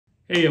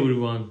Hey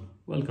everyone,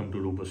 welcome to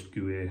Robust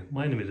QA.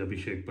 My name is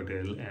Abhishek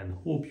Patel and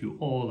hope you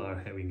all are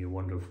having a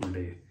wonderful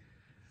day.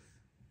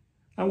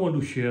 I want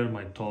to share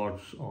my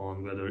thoughts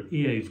on whether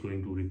AI is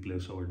going to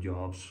replace our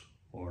jobs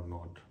or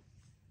not.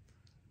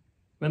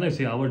 When I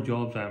say our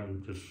jobs,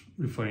 I'm just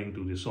referring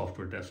to the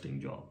software testing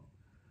job.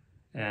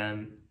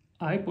 And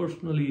I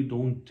personally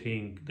don't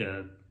think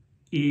that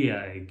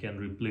AI can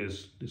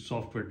replace the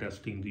software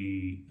testing,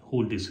 the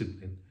whole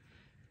discipline.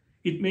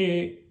 It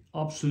may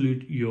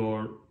obsolete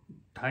your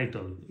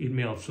title, it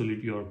may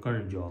obsolete your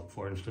current job.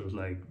 For instance,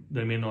 like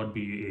there may not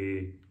be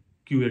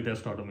a QA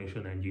test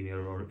automation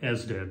engineer or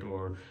SDET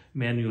or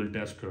manual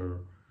tester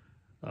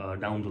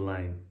down the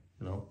line,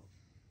 you know.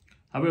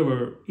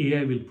 However,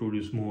 AI will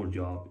produce more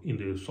job in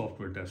the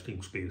software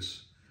testing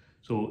space.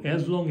 So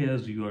as long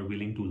as you are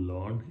willing to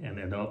learn and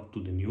adapt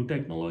to the new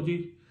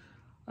technology,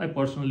 I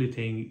personally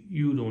think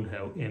you don't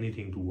have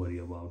anything to worry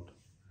about.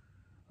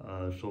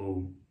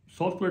 So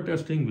software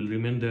testing will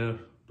remain there.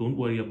 Don't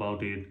worry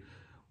about it.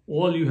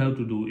 All you have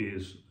to do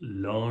is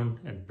learn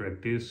and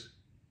practice,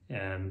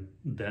 and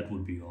that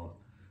would be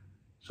all.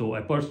 So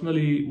I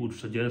personally would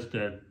suggest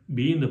that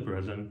be in the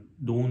present.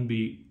 Don't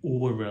be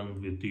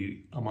overwhelmed with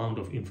the amount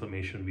of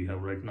information we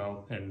have right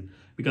now, and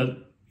because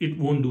it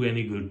won't do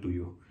any good to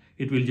you.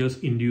 It will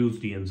just induce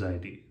the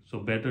anxiety. So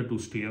better to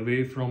stay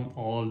away from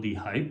all the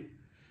hype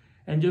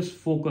and just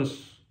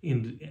focus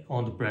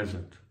on the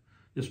present.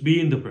 Just be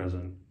in the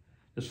present.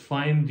 Just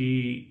find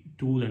the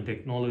tool and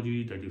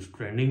technology that is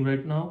trending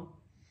right now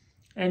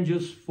and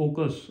just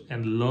focus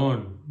and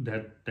learn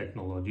that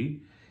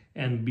technology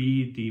and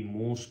be the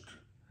most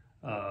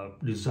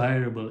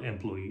desirable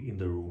employee in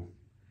the room.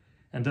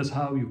 And that's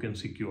how you can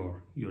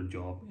secure your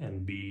job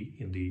and be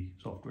in the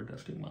software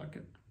testing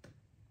market.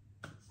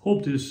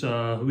 Hope this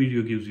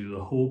video gives you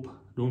the hope.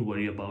 Don't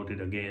worry about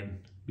it again.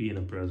 Be in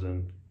the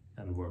present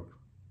and work.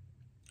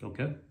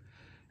 Okay?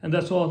 And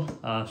that's all.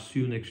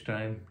 See you next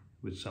time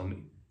with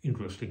some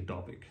interesting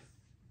topic.